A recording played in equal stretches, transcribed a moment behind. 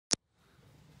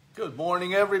Good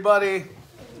morning, everybody.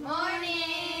 Good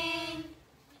morning.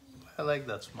 I like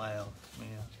that smile,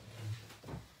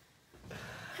 Mia.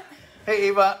 Hey,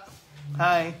 Eva.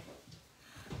 Hi.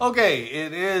 Okay,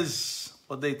 it is,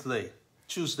 what day today?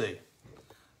 Tuesday,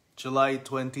 July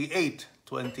 28,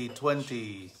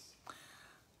 2020.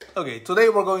 Okay, today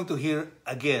we're going to hear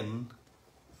again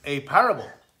a parable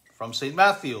from St.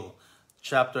 Matthew,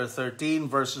 chapter 13,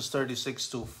 verses 36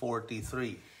 to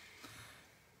 43.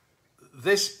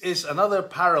 This is another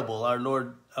parable our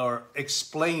Lord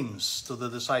explains to the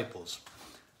disciples.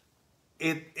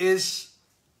 It is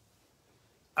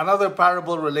another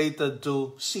parable related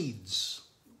to seeds.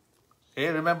 Okay,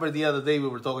 remember the other day we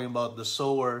were talking about the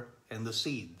sower and the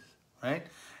seed, right?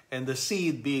 And the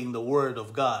seed being the word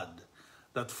of God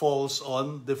that falls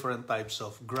on different types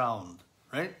of ground,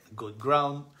 right? Good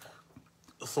ground,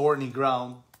 thorny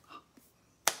ground,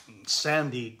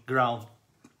 sandy ground.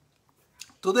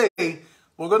 Today,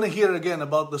 we're going to hear again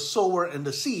about the sower and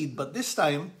the seed, but this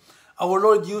time, our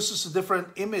Lord uses a different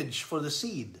image for the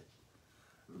seed.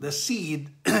 The seed,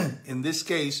 in this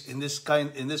case, in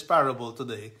this parable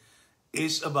today,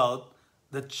 is about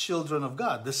the children of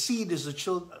God. The seed is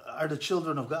are the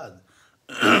children of God.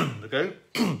 Okay?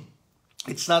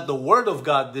 It's not the word of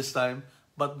God this time,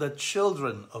 but the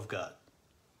children of God.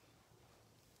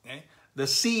 Okay? The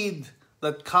seed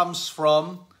that comes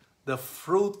from the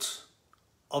fruit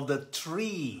of the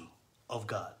tree of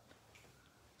God.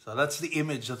 So that's the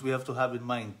image that we have to have in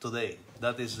mind today.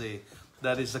 That is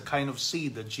the kind of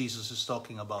seed that Jesus is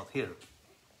talking about here.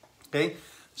 Okay?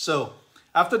 So,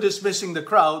 after dismissing the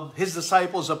crowd, his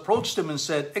disciples approached him and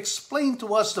said, "Explain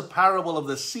to us the parable of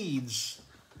the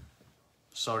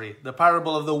the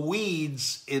parable of the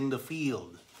weeds in the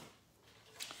field."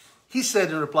 He said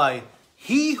in reply,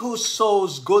 "He who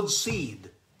sows good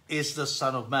seed is the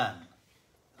Son of Man."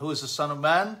 Who is the Son of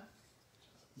Man?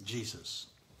 Jesus,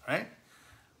 right?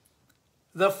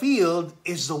 The field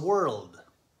is the world.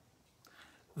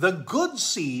 The good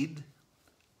seed,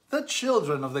 the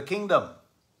children of the kingdom.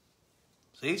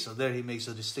 See, so there he makes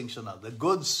a distinction now. The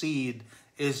good seed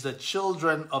is the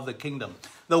children of the kingdom.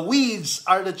 The weeds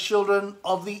are the children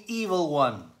of the evil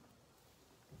one.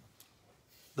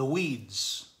 The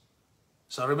weeds.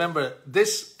 So remember,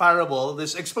 this parable,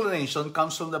 this explanation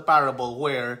comes from the parable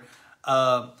where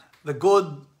the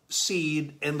good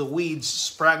seed and the weeds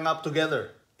sprang up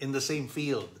together in the same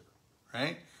field,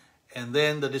 right? And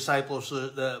then the disciples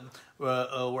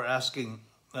were asking,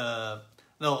 the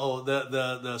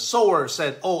sower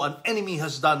said, "Oh, an enemy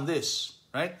has done this,"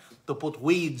 right? To put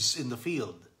weeds in the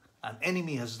field. An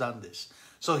enemy has done this.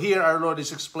 So here our Lord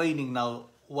is explaining now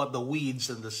what the weeds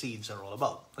and the seeds are all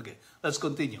about. Okay, let's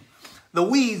continue. The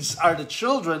weeds are the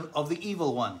children of the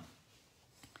evil one,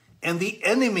 and the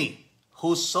enemy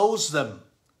who sows them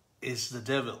is the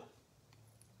devil.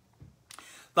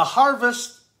 The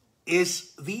harvest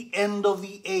is the end of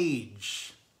the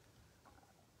age.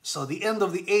 So the end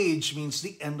of the age means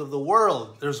the end of the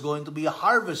world. There's going to be a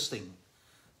harvesting.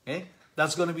 Okay?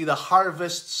 That's going to be the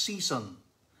harvest season,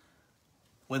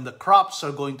 when the crops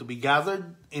are going to be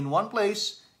gathered in one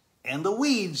place, and the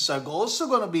weeds are also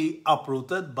going to be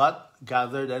uprooted but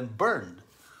gathered and burned.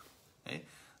 Okay?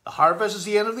 The harvest is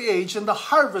the end of the age, and the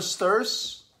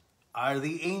harvesters are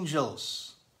the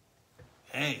angels.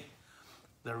 Hey,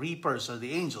 the reapers are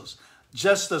the angels.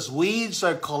 Just as weeds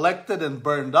are collected and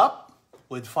burned up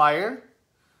with fire,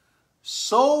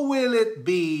 so will it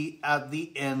be at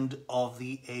the end of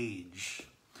the age.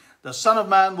 The Son of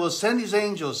Man will send his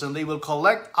angels, and they will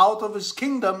collect out of his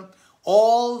kingdom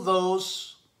all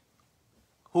those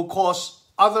who cause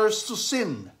others to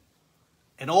sin,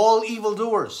 and all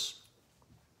evildoers.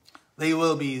 They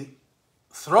will be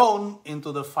thrown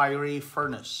into the fiery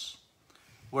furnace,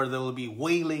 where there will be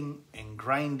wailing and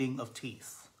grinding of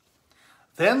teeth.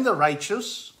 Then the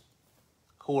righteous,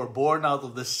 who are born out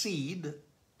of the seed,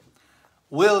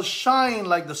 will shine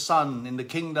like the sun in the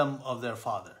kingdom of their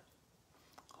Father.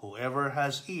 Whoever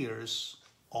has ears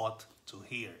ought to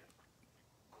hear.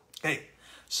 Okay,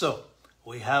 so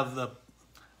we have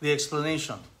the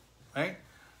explanation, right?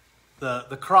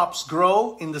 The crops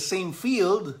grow in the same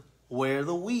field where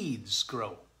the weeds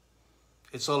grow.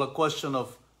 It's all a question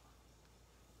of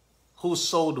who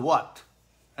sowed what,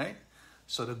 right?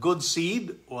 So the good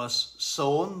seed was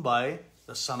sown by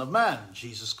the Son of Man,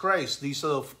 Jesus Christ. These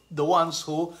are the ones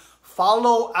who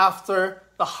follow after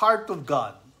the heart of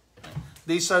God.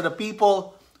 These are the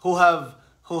people who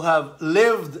have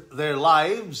lived their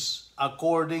lives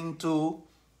according to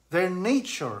their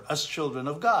nature as children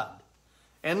of God.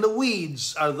 And the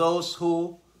weeds are those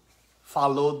who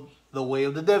followed the way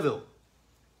of the devil.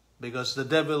 because the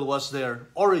devil was their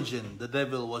origin. The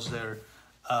devil was their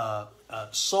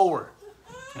sower.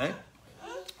 Okay?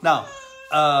 Now,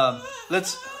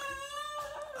 let's...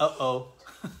 Uh-oh.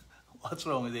 What's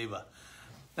wrong with Eva?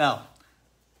 Now,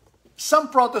 some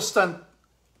Protestant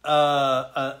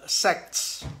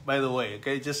sects, by the way,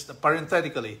 okay, just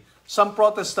parenthetically, some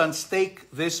Protestants take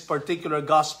this particular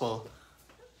gospel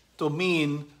to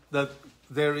mean that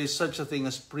there is such a thing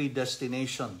as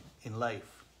predestination in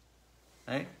life.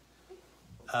 Right?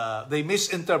 They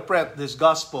misinterpret this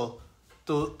gospel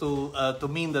to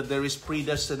mean that there is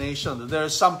predestination. That there are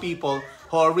some people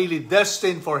who are really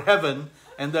destined for heaven,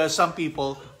 and there are some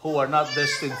people who are not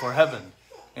destined for heaven.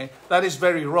 Okay? That is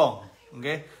very wrong.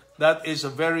 Okay? That is a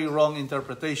very wrong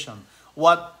interpretation.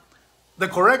 The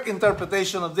correct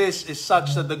interpretation of this is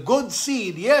such that the good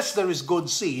seed, yes, there is good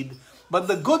seed, but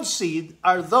the good seed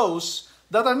are those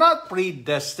that are not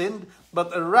predestined,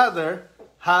 but rather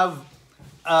have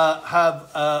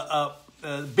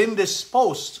been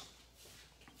disposed.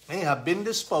 They have been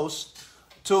disposed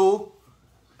to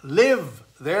live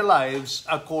their lives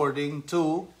according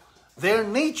to their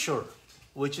nature,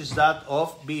 which is that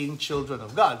of being children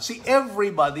of God. See,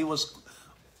 everybody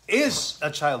is a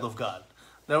child of God.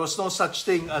 There was no such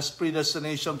thing as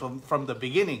predestination from the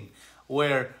beginning,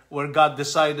 where God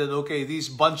decided, okay, these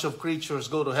bunch of creatures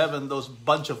go to heaven, those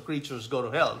bunch of creatures go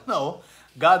to hell. No,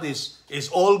 God is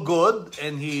all good,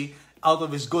 and He, out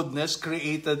of His goodness,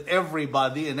 created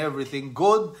everybody and everything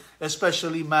good,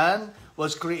 especially man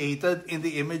was created in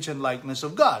the image and likeness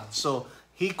of God. So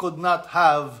He could not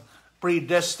have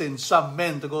predestined some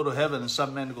men to go to heaven and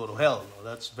some men to go to hell. Well,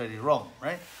 that's very wrong,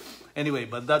 right? Anyway,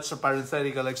 but that's a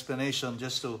parenthetical explanation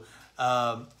just to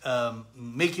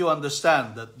make you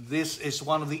understand that this is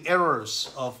one of the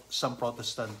errors of some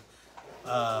Protestant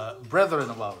brethren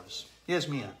of ours. Yes,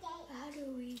 Mia? How do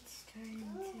weeds turn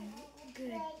into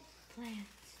good plants?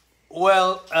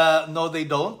 Well, no, they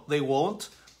don't. They won't.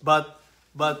 But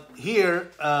here,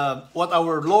 what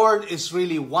our Lord is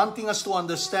really wanting us to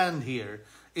understand here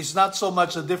is not so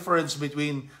much the difference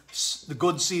between the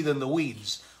good seed and the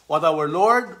weeds. What our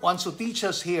Lord wants to teach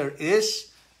us here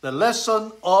is the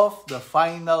lesson of the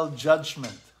final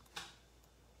judgment.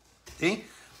 See?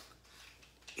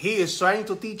 He is trying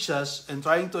to teach us and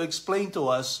trying to explain to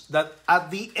us that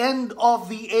at the end of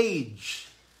the age,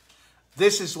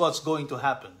 this is what's going to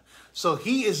happen. So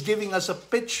He is giving us a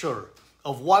picture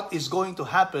of what is going to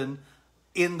happen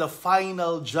in the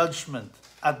final judgment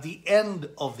at the end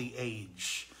of the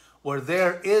age, where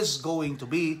there is going to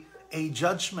be a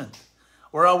judgment,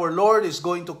 where our Lord is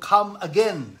going to come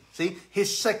again. See,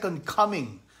 His second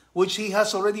coming, which He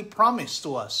has already promised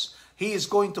to us. He is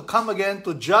going to come again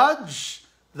to judge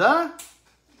the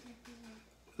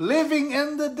living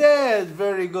and the dead.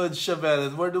 Very good,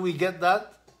 Chevelle. Where do we get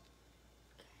that?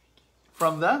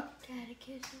 From the?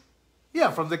 Catechism. Yeah,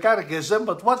 from the Catechism.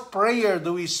 But what prayer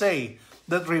do we say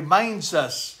that reminds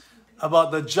us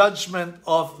about the judgment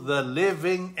of the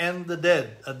living and the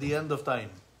dead at the end of time?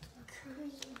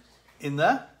 In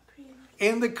the?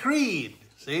 In the Creed.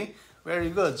 See? Very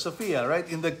good. Sophia, right?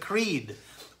 In the Creed,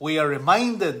 we are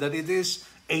reminded that it is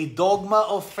a dogma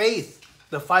of faith.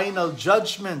 The final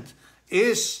judgment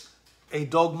is a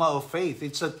dogma of faith.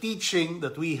 It's a teaching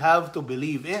that we have to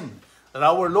believe in. That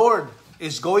our Lord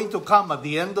is going to come at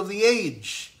the end of the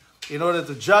age in order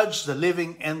to judge the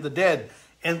living and the dead.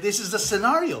 And this is the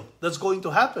scenario that's going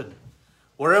to happen.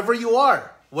 Wherever you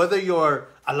are, whether you're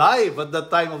alive at the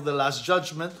time of the last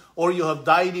judgment or you have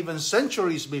died even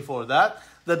centuries before that,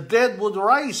 the dead would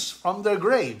rise from their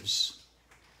graves.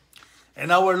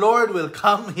 And our Lord will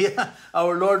come,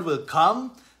 our Lord will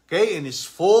come, okay, in His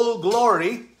full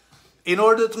glory in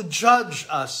order to judge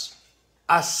us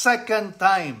a second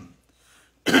time.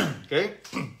 Okay?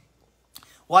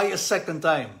 Why a second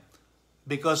time?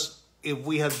 Because if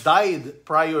we had died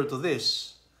prior to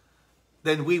this,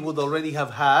 then we would already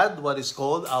have had what is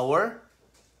called our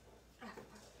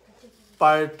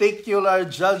particular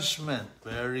judgment.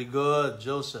 Very good,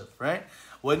 Joseph, right?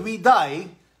 When we die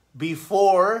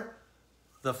before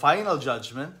the final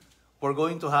judgment, we're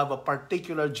going to have a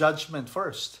particular judgment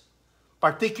first.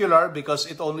 Particular because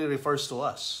it only refers to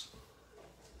us.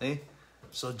 Okay?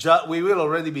 So we will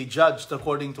already be judged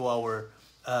according to our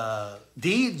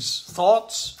deeds,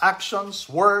 thoughts, actions,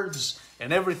 words,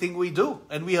 and everything we do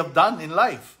and we have done in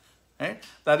life. Right?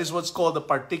 That is what's called a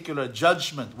particular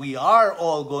judgment. We are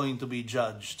all going to be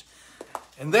judged.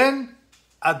 And then,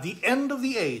 at the end of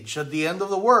the age, at the end of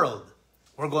the world,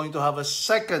 we're going to have a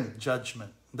second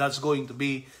judgment. That's going to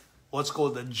be what's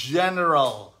called the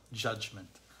general judgment.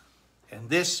 And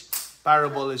this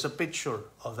parable is a picture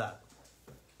of that.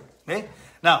 Okay?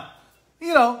 Now,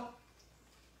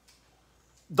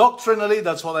 Doctrinally,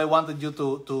 that's what I wanted you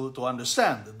to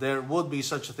understand. There would be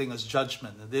such a thing as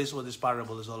judgment. And this is what this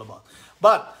parable is all about.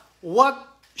 But what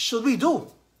should we do?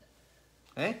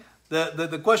 Okay?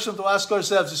 The question to ask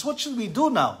ourselves is, what should we do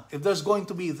now if there's going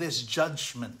to be this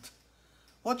judgment?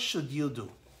 What should you do?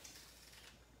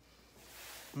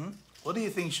 What do you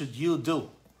think should you do?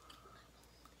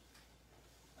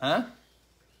 Huh?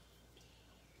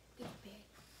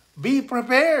 Be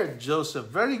prepared, Joseph.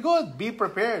 Very good. Be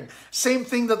prepared. Same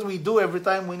thing that we do every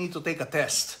time we need to take a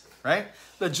test, right?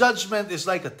 The judgment is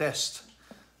like a test.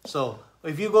 So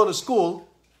if you go to school,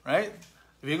 right?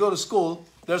 If you go to school,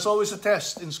 there's always a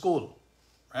test in school,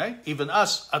 right? Even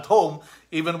us at home,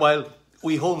 even while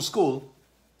we homeschool,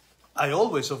 I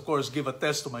always, of course, give a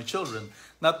test to my children.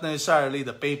 Not necessarily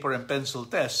the paper and pencil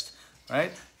test,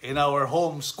 right? In our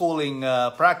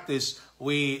homeschooling practice,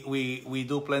 we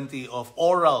do plenty of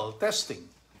oral testing,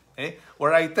 okay?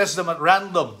 Where I test them at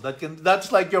random.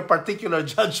 That's like your particular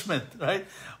judgment, right?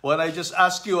 When I just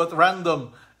ask you at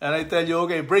random and I tell you,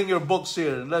 okay, bring your books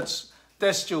here and let's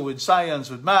test you with science,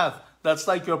 with math. That's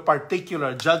like your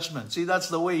particular judgment. See, that's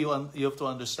the way you have to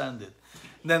understand it.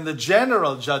 Then the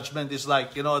general judgment is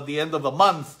like, at the end of a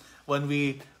month when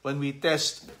we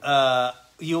test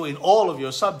you in all of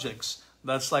your subjects.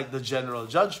 That's like the general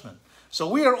judgment. So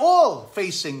we are all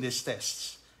facing these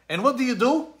tests. And what do you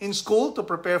do in school to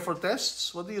prepare for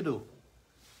tests? What do you do?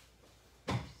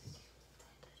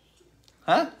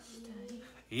 Huh?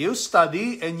 You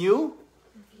study and you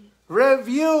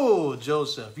review,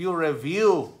 Joseph. You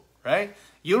review, right?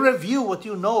 You review what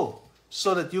you know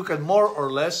so that you can more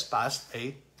or less pass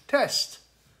a test.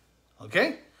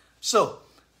 Okay? So,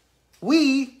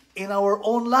 we, in our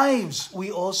own lives, we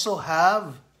also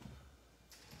have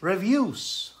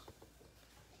reviews.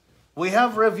 We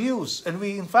have reviews, and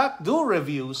we in fact do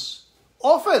reviews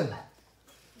often.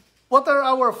 What are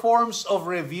our forms of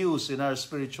reviews in our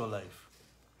spiritual life?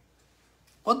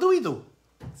 What do we do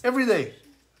every day?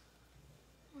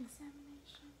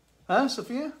 Examination. Huh,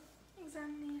 Sophia?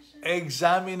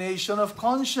 Examination of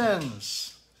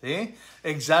conscience. See?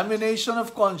 Examination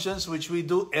of conscience, which we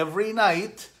do every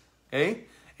night. Okay?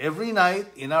 Every night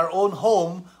in our own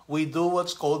home, we do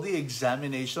what's called the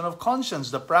examination of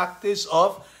conscience. The practice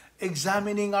of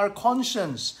examining our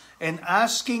conscience and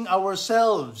asking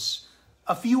ourselves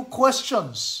a few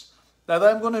questions that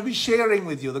I'm going to be sharing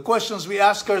with you. The questions we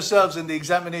ask ourselves in the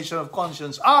examination of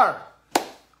conscience are,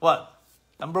 what?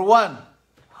 Number one,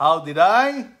 how did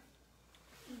I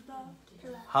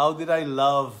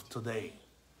love today?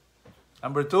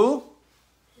 Number two,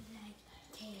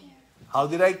 how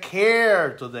did I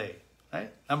care today? Right?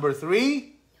 Number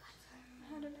three,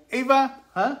 Ava,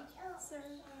 huh?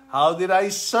 How did I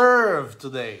serve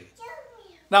today?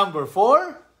 Number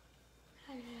four,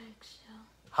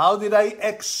 how did I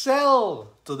excel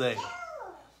today?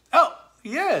 Oh,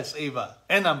 yes, Ava.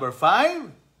 And number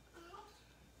five,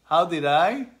 how did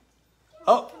I?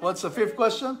 Oh, what's the fifth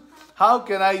question? How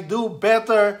can I do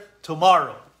better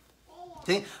tomorrow?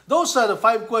 See, those are the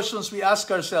 5 questions we ask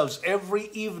ourselves every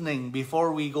evening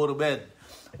before we go to bed.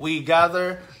 We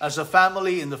gather as a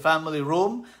family in the family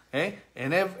room, okay?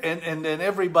 And then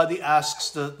everybody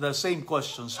asks the same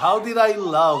questions. How did I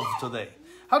love today?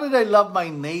 How did I love my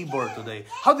neighbor today?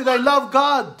 How did I love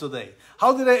God today?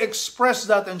 How did I express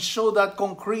that and show that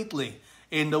concretely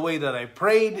in the way that I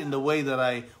prayed, in the way that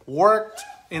I worked,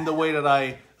 in the way that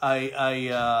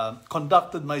I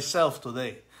conducted myself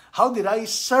today? How did I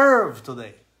serve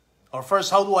today? Or first,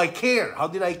 how do I care? How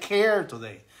did I care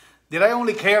today? Did I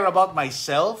only care about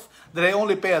myself? Did I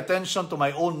only pay attention to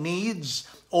my own needs?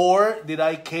 Or did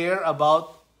I care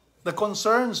about the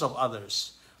concerns of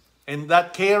others? And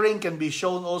that caring can be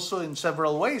shown also in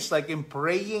several ways, like in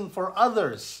praying for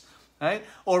others, right?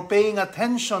 Or paying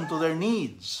attention to their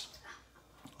needs.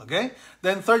 Okay?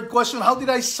 Then third question, how did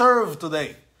I serve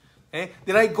today? Okay?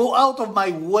 Did I go out of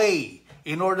my way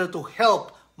in order to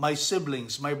help my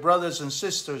siblings, my brothers and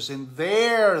sisters in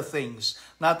their things,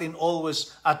 not in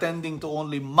always attending to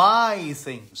only my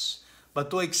things, but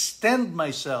to extend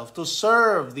myself to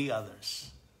serve the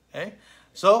others? Okay?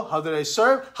 So, how did I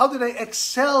serve? How did I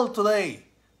excel today?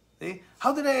 See?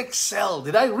 How did I excel?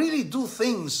 Did I really do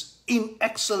things in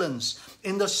excellence,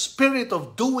 in the spirit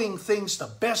of doing things the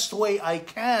best way I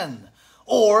can?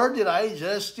 Or did I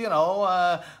just,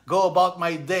 go about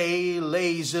my day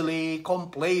lazily,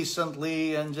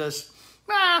 complacently, and just,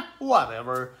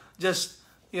 whatever. Just,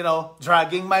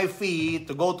 dragging my feet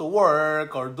to go to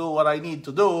work or do what I need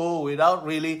to do without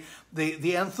really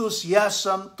the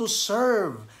enthusiasm to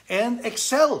serve and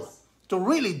excel, to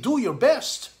really do your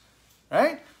best,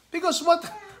 right? Because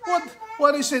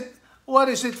what is it? What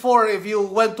is it for if you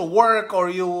went to work or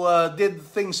you did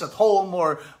things at home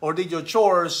or did your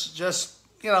chores just,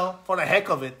 for the heck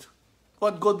of it?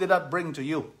 What good did that bring to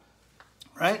you?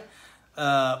 Right?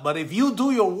 But if you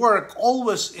do your work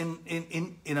always in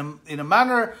a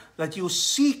manner that you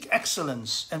seek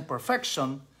excellence and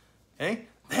perfection, okay,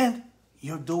 then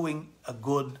you're doing a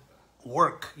good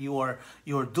work. You're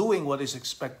doing what is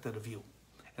expected of you.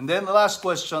 And then the last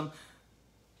question,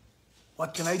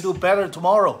 what can I do better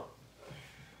tomorrow?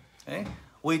 Okay?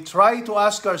 We try to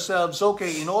ask ourselves,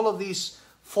 okay, in all of these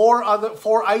four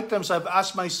items I've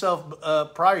asked myself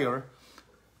prior,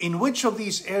 in which of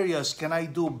these areas can I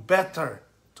do better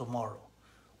tomorrow?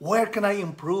 Where can I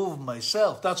improve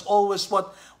myself? That's always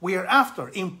what we are after.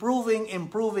 Improving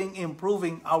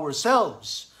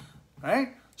ourselves.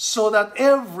 Right? So that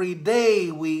every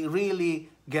day we really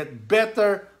get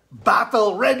better,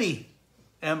 battle ready,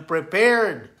 and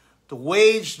prepared to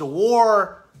wage the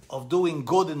war of doing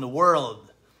good in the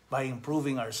world by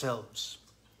improving ourselves.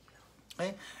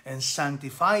 Okay? And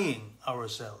sanctifying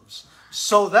ourselves.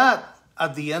 So that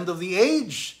at the end of the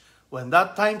age, when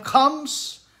that time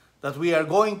comes, that we are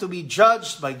going to be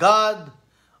judged by God,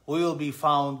 we will be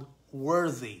found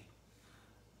worthy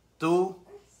to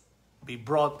be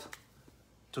brought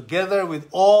together with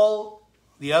all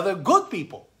the other good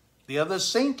people, the other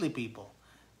saintly people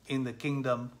in the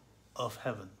kingdom of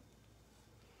heaven.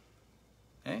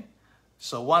 Okay?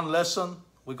 So one lesson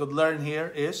we could learn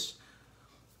here is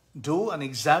do an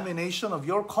examination of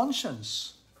your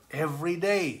conscience. Every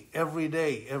day.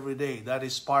 That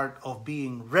is part of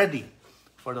being ready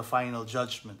for the final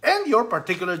judgment. And your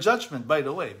particular judgment, by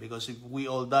the way, because if we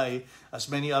all die, as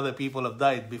many other people have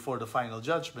died before the final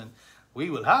judgment, we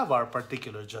will have our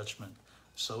particular judgment.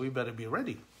 So we better be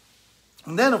ready.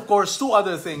 And then, of course, two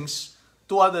other things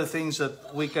that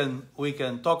we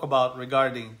can talk about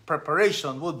regarding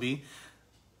preparation would be,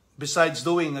 besides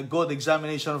doing a good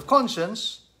examination of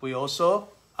conscience, we also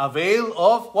avail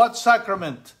of what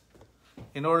sacrament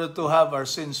in order to have our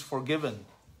sins forgiven?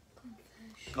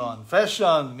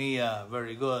 Confession, Mia.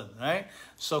 Very good, right?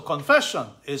 So confession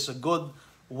is a good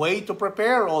way to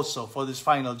prepare also for this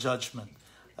final judgment,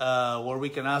 where we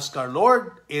can ask our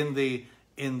Lord in the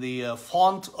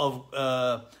font of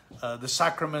the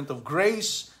sacrament of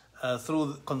grace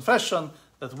through confession,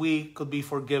 that we could be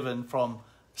forgiven from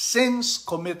sins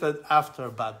committed after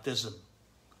baptism.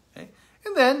 Okay?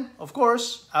 And then, of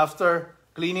course, after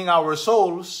cleaning our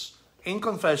souls in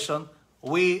confession,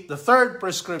 the third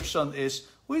prescription is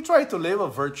we try to live a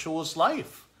virtuous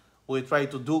life. We try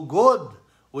to do good.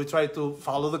 We try to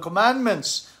follow the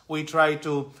commandments. We try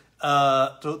to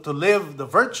live the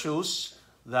virtues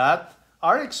that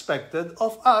are expected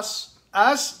of us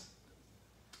as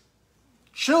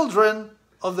children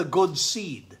of the good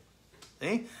seed.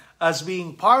 Okay? As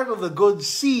being part of the good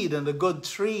seed and the good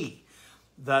tree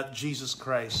that Jesus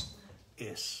Christ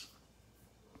is.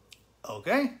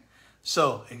 Okay?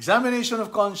 So, examination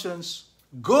of conscience,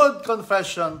 good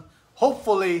confession,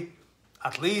 hopefully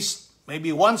at least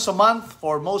maybe once a month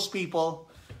for most people.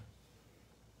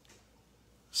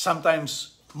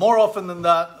 Sometimes more often than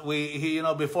that.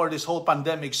 Before this whole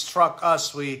pandemic struck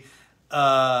us,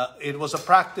 it was a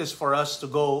practice for us to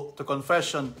go to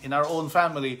confession in our own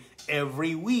family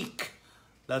every week.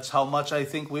 That's how much I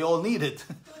think we all need it.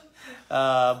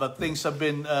 But things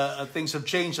have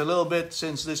changed a little bit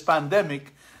since this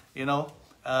pandemic,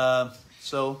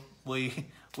 so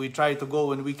we try to go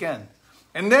when we can.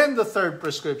 And then the third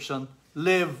prescription,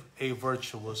 live a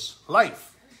virtuous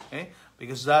life. Okay?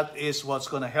 Because that is what's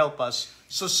going to help us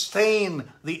sustain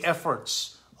the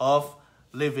efforts of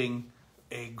living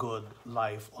a good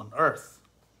life on earth,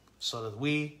 so that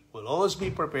we will always be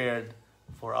prepared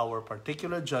for our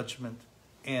particular judgment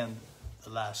and the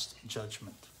last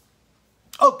judgment.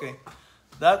 Okay,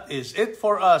 that is it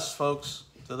for us, folks,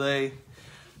 today.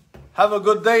 Have a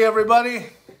good day, everybody.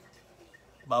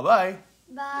 Bye-bye.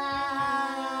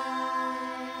 Bye.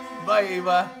 Bye,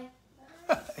 Eva.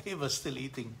 Eva's still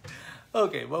eating.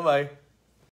 Okay, bye-bye.